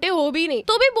आप मोटे हो भी नहीं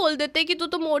तो भी बोल देते कि तू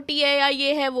तो मोटी है या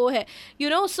ये है वो है,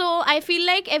 so I feel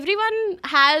like everyone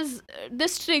has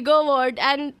this trigger word,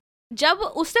 and जब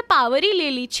उससे पावर ही ले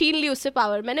ली, छीन ली उससे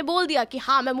पावर, मैंने बोल दिया कि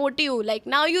हाँ मैं मोटी हूँ,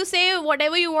 नाउ यू से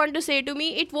whatever you want to say to me,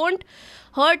 it won't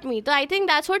hurt me. So I think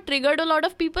that's what triggered a lot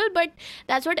of people, but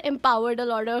that's what empowered a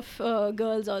lot of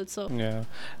girls also. Yeah,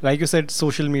 like you said,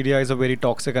 social media is a very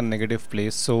toxic and negative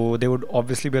place, so there would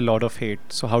obviously be a lot of hate.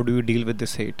 So how do you deal with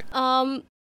this hate?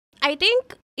 I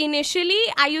think initially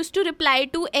I used to reply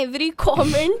to every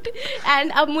comment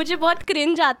and अब मुझे बहुत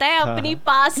cringe आता है अपनी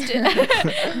past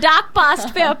dark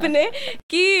past पे अपने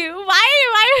कि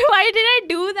why did I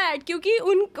do that, क्योंकि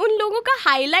उन लोगों का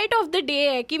highlight of the day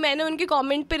है कि मैंने उनके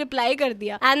comment पे reply कर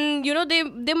दिया, and you know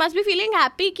they must be feeling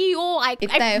happy कि oh I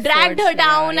dragged her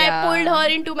down, I pulled her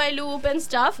into my loop and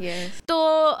stuff. Yes. So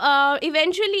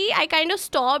eventually I kind of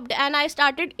stopped and I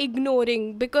started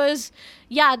ignoring, because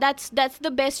yeah, that's the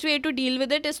best way to deal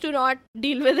with it, is to not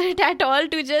deal with it at all,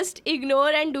 to just ignore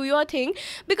and do your thing.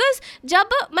 Because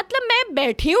जब मतलब मैं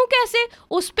बैठी हूँ कैसे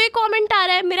उस पे comment आ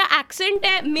रहा है, मेरा एक्सेंट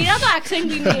है, मेरा तो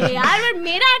एक्सेंट भी नहीं है यार, बट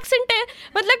मेरा एक्सेंट है,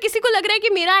 मतलब किसी को लग रहा है कि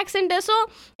मेरा एक्सेंट है, so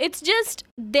it's just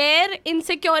their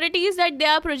insecurities that they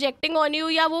are projecting on you,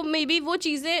 या वो मे बी वो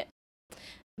चीज़ें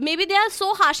maybe they are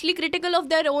so harshly critical of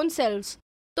their own selves,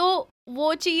 तो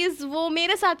वो चीज़ वो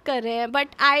मेरे साथ कर रहे हैं, but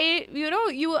I, you know,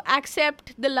 you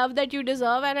accept the love that you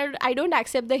deserve, and I don't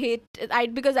accept the hate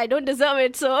because I don't deserve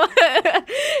it, so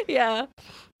yeah,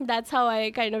 that's how I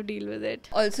kind of deal with it.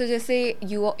 Also, जैसे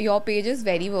your page is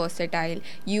very versatile.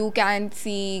 You can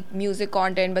see music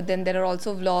content, but then there are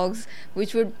also vlogs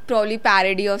which would probably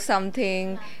parody of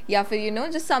something, या फिर you know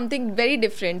just something very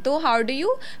different. So how do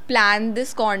you plan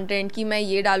this content कि मैं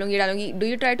ये डालूंगी?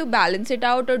 Do you try to balance it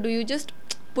out, or do you just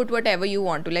put whatever you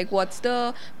want to? Like, what's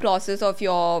the process of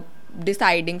your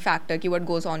deciding factor कि what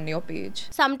goes on your page?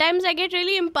 Sometimes I get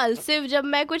really impulsive जब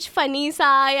मैं कुछ funny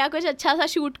सा या कुछ अच्छा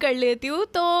सा shoot कर लेती हूँ,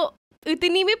 तो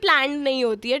इतनी भी planned नहीं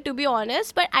होती है, to be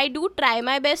honest, but I do try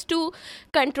my best to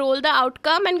control the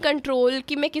outcome and control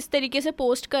कि मैं किस तरीके से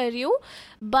post कर रही हूँ,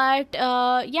 but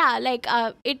yeah, like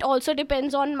it also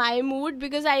depends on my mood,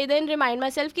 because I then remind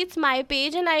myself कि it's my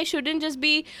page and I shouldn't just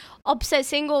be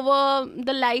obsessing over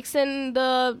the likes and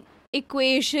the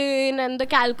equation and the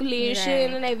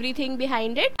calculation and everything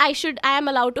behind it. I am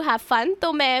allowed to have fun,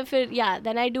 तो मैं फिर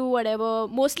then I do whatever.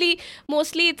 Mostly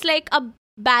it's like a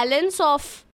balance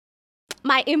of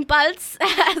my impulse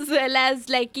as well as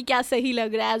like कि क्या सही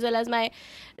लग रहा है, as well as my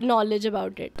knowledge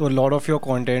about it. So a lot of your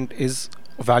content is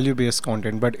value based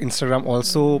content, but Instagram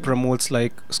also promotes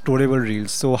like scrollable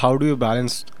reels. So how do you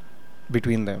balance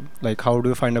between them? Like, how do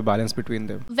you find a balance between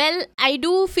them? Well, I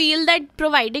do feel that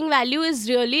providing value is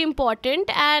really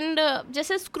important, and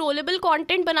जैसे scrollable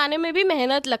content बनाने में भी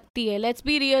मेहनत लगती है. Let's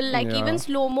be real, like even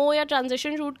slow-mo या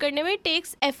transition shoot करने में it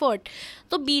takes effort.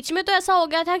 तो बीच में तो ऐसा हो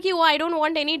गया था कि I don't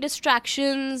want any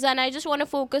distractions and I just want to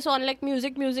focus on like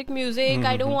music.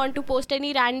 I don't want to post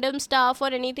any random stuff or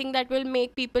anything that will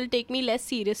make people take me less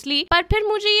seriously. पर फिर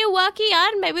मुझे ये हुआ कि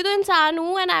यार मैं भी तो इंसान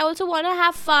हूँ, and I also want to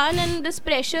have fun, and this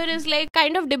pressure is like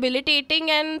kind of debilitating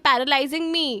and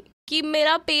paralyzing me कि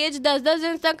मेरा पेज 10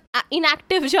 दिन तक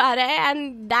inactive जा रहा है,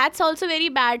 and that's also very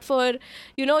bad for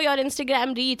you know your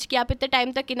Instagram reach कि आप इतने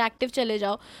टाइम तक inactive चले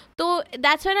जाओ. तो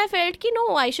that's when I felt कि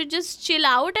no, I should just chill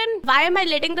out, and why am I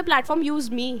letting the platform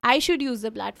use me? I should use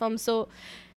the platform. So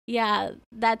yeah,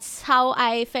 that's how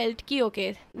I felt कि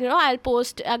okay, you know, I'll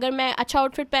post, अगर मैं अच्छा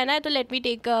outfit पहना है तो let me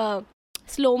take a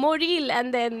slow-mo reel,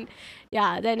 and then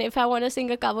then if I want to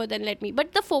sing a cover, then let me.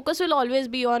 But the focus will always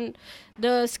be on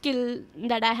the skill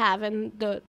that I have and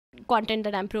the content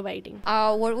that I'm providing.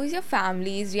 What was your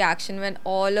family's reaction when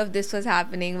all of this was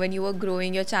happening, when you were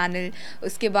growing your channel?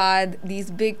 Uske baad these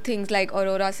big things like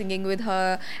Aurora singing with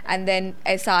her and then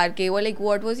SRK, or like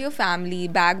what was your family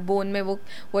backbone mein,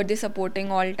 were they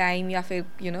supporting all time या फिर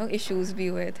you know issues भी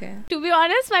हुए थे? To be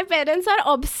honest, my parents are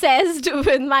obsessed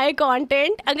with my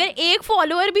content. अगर एक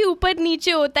follower भी ऊपर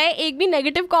नीचे होता है, एक भी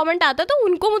negative comment आता है, तो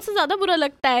उनको मुझसे ज़्यादा बुरा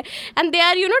लगता है, and they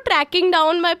are you know tracking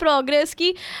down my progress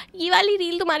कि ये वाली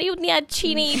reel तुम्हारी उतनी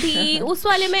अच्छी नहीं थी, उस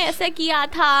वाले में ऐसा किया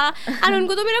था, and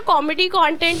उनको तो मेरा comedy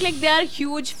content, like they are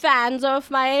huge fans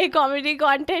of my comedy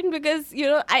content, because you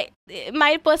know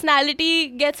my personality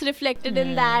gets reflected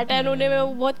in that, and उन्हें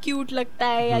मैं बहुत cute लगता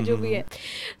है या जो भी है,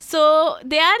 so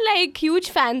they are like huge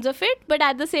fans of it. But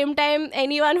at the same time,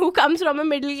 anyone who comes from a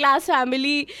middle class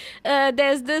family,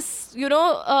 there's this you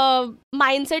know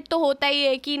mindset तो होता ही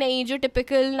है कि नहीं, जो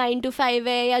typical 9 to 5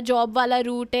 है या job वाला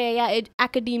route है या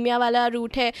academia वाला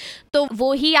route है, तो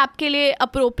वो ही आपके लिए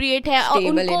appropriate है,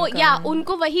 और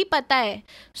उनको वही पता है.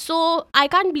 So I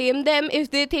can't blame them if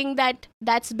they think that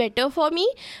that's better for me.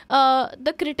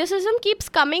 The criticism keeps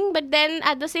coming, but then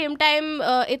at the same time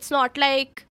it's not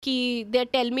like कि they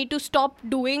tell me to stop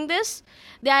doing this.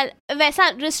 They are वैसा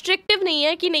restrictive नहीं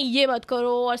है कि नहीं ये मत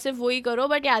करो और सिर्फ वही करो,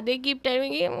 बट याद है कीप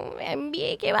टेलिंग मी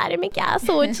MBA के बारे में क्या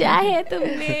सोचा है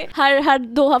तुमने. हर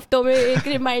 2 हफ्तों में एक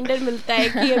रिमाइंडर मिलता है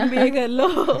कि MBA कर लो.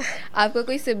 आपका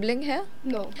कोई सिबलिंग है?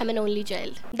 No, I'm an only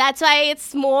child. That's why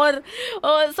it's more,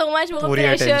 so much more पूरी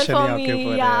pressure attention for ही आपके me.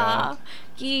 ऊपर है Yeah.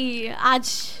 कि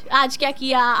आज क्या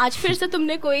किया, आज फिर से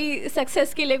तुमने कोई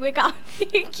सक्सेस के लिए कोई काम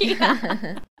नहीं किया.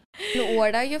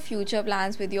 What are your future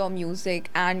plans with your music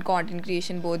and content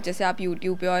creation both? जैसे आप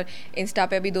YouTube पे और Insta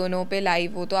पे भी दोनों पे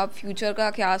लाइव हो, तो आप फ्यूचर का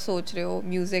क्या सोच रहे हो?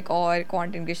 म्यूजिक और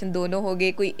कंटेंट क्रिएशन दोनों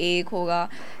होगे, कोई एक होगा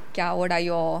क्या? What are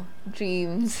your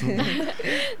dreams?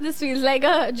 This feels like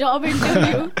a job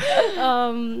interview.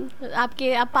 आप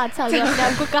 5 साल में अपने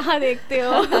आपको कहाँ देखते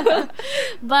हो?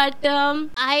 But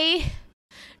I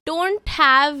don't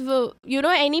have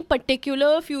any particular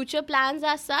future plans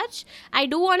as such. I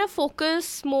do want to focus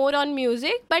more on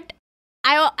music, but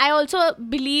I also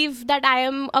believe that I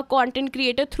am a content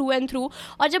creator through and through.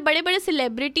 और जब बड़े बड़े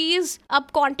celebrities अब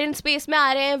content space में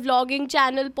आ रहे हैं, vlogging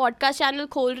channel, podcast channel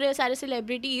खोल रहे हैं सारे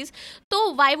celebrities, तो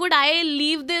why would I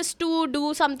leave this to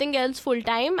do something else full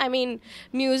time? I mean,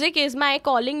 music is my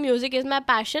calling, music is my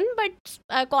passion, but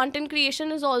content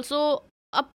creation is also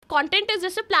content is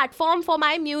just a platform for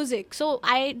my music. So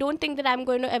I don't think that I'm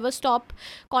going to ever stop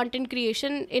content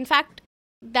creation. In fact,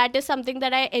 that is something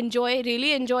that I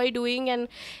really enjoy doing, and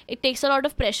it takes a lot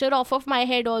of pressure off of my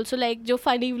head also, like jo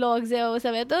funny vlogs hai wo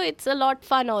sab hai, so it's a lot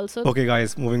fun also. Okay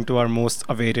guys, moving to our most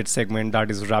awaited segment,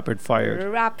 that is rapid fire.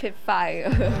 Rapid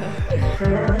fire.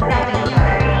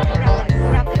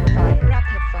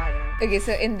 Okay,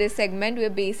 so in this segment, we're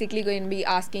basically going to be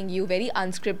asking you very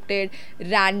unscripted,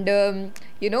 random,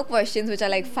 questions which are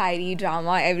like fiery,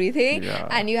 drama, everything. Yeah.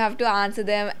 And you have to answer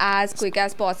them as quick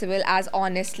as possible, as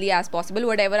honestly as possible.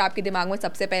 Whatever आपके दिमाग में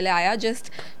सबसे पहले आया,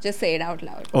 just say it out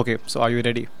loud. Okay, so are you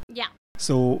ready? Yeah.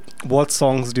 So, what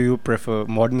songs do you prefer?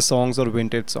 Modern songs or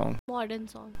vintage song? Modern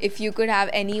song. If you could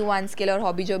have any one skill or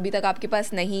hobby जो अभी तक आपके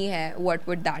पास नहीं है, what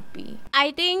would that be?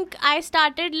 I think I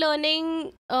started learning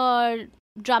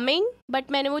drumming,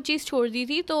 but मैंने वो चीज़ छोड़ दी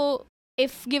थी, तो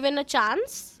if given a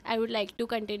chance, I would like to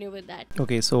continue with that.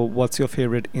 Okay, so what's your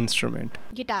favorite instrument?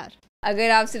 Guitar. अगर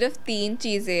आप सिर्फ 3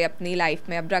 चीज़ें अपनी लाइफ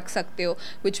में अब रख सकते हो,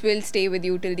 which will stay with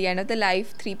you till the end of the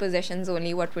life, 3 possessions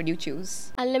only, what would you choose?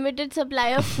 Unlimited supply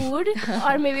of food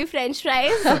or maybe French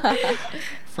fries.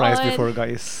 Fries और, before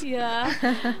guys.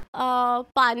 Yeah.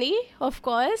 Pani, of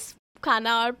course.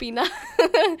 Khana और पीना.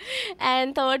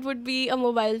 And third would be a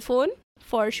mobile phone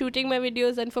for shooting my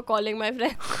videos and for calling my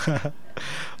friends.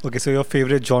 Okay, so your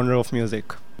favorite genre of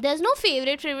music? There's no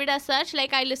favorite as such.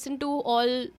 Like I listen to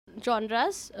all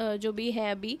genres जो भी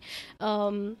है अभी.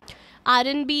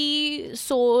 R&B,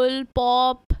 soul,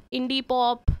 pop, indie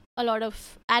pop, a lot of,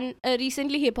 and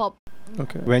recently hip hop.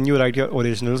 Okay. When you write your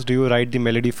originals, do you write the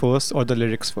melody first or the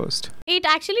lyrics first? It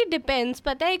actually depends.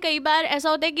 पता है कई बार ऐसा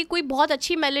होता है कि कोई बहुत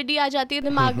अच्छी मेलोडी आ जाती है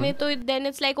दिमाग में, तो then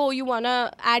it's like, oh, you wanna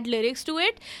add lyrics to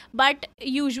it. But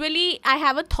usually I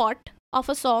have a thought of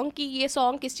a song कि ये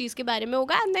song किस चीज़ के बारे में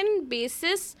होगा, and then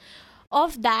basis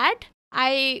of that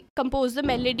I compose the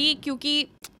melody, क्योंकि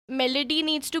melody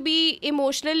needs to be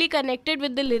emotionally connected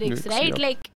with the lyrics, right? Yeah.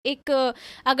 Like एक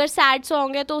अगर sad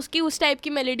song है तो उसकी उस type की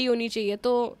melody होनी चाहिए,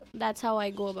 तो that's how I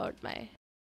go about my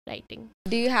writing.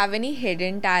 Do you have any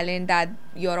hidden talent that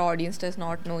your audience does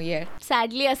not know yet?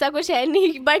 Sadly ऐसा कुछ है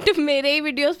नहीं, but मेरे ही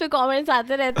videos पे comments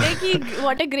आते रहते हैं कि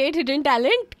what a great hidden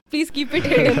talent, please keep it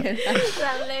hidden. So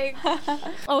I'm like,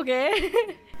 okay.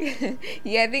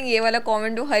 I think ये वाला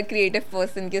comment वो हर creative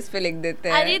person के उस पे लिख देते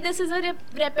हैं. अरे this is a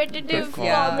repetitive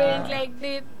Yeah. comment, like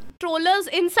the trollers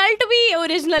insult भी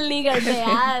original नहीं करते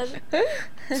यार.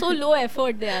 So low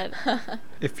effort they are.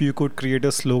 If you could create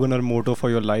a slogan or motto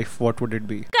for your life, what would it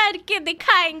be? करके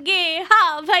दिखाएंगे,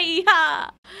 हाँ भाई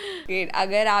हाँ. Great.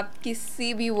 अगर आप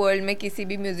किसी भी world में किसी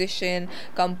भी musician,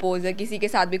 composer किसी के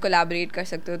साथ भी collaborate कर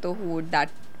सकते हो, तो who would that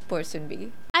person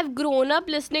be? I've grown up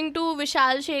listening to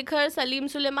Vishal Shekhar, Salim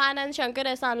Suleiman and Shankar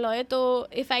Ehsaan Loy, so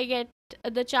if I get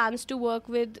the chance to work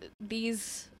with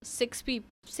these 6 people,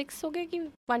 6 हो गए कि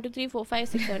 1 2 3 4 5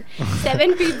 6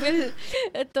 7 people,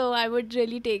 so I would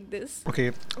really take this.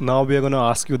 Okay, now we are going to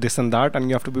ask you this and that, and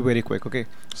you have to be very quick, okay?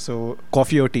 So,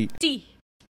 coffee or tea? Tea.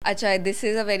 अच्छा, this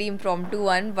is a very impromptu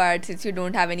one, but since you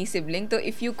don't have any sibling, so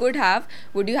if you could have,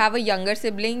 would you have a younger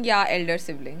sibling या elder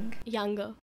sibling? Younger.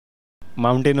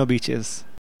 Mountain or beaches?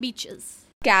 Beaches.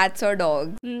 Cats or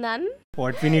dogs? None.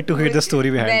 What? We need to hear the story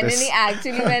behind मैंने this. नहीं,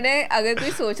 actually मैंने अगर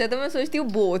कोई सोचा तो मैं सोचती हूँ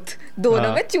both, दोनों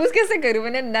हाँ. में choose कैसे करूँ?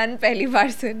 मैंने none पहली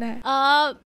बार सुना है.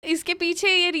 इसके पीछे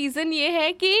ये रीज़न ये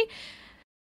है कि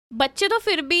बच्चे तो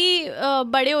फिर भी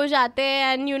बड़े हो जाते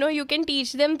हैं and you can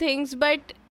teach them things,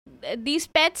 but these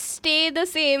pets stay the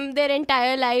same their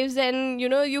entire lives and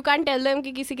you can't tell them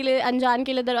कि किसी के लिए अनजान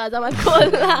के लिए दरवाजा मत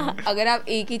खोलना. अगर आप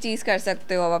एक ही चीज़ कर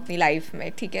सकते हो अब अपनी लाइफ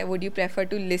में, ठीक है, would you prefer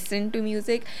to listen to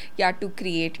music या to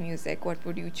create music? What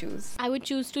would you choose? I would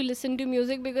choose to listen to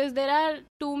music because there are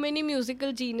too many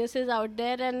musical geniuses out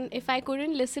there, and if I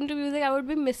couldn't listen to music I would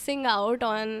be missing out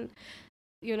on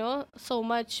so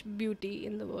much beauty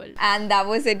in the world. And that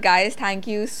was it, guys. Thank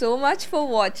you so much for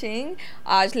watching.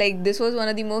 This was one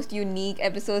of the most unique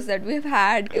episodes that we've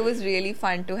had. It was really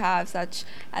fun to have such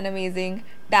an amazing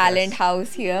talent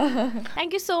house here.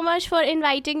 Thank you so much for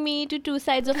inviting me to Two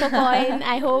Sides of a Coin.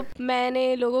 I hope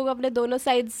मैंने लोगों को अपने दोनों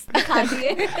sides दिखा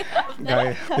दिए.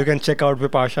 Guys, you can check out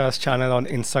Vipasha's channel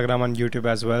on Instagram and YouTube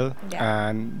as well. Yeah.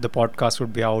 And the podcast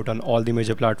would be out on all the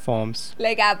major platforms.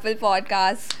 Like Apple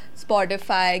Podcasts,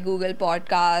 Spotify, Google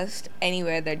Podcast,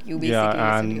 anywhere that you basically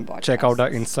listen to your and podcasts. check out our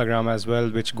Instagram as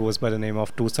well, which goes by the name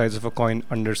of Two Sides of a Coin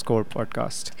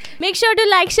 _podcast. Make sure to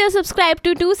like, share, subscribe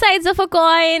to Two Sides of a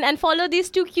Coin and follow these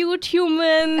two cute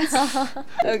humans.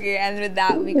 Okay, and with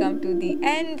that we come to the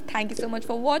end. Thank you so much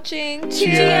for watching.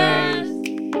 Cheers.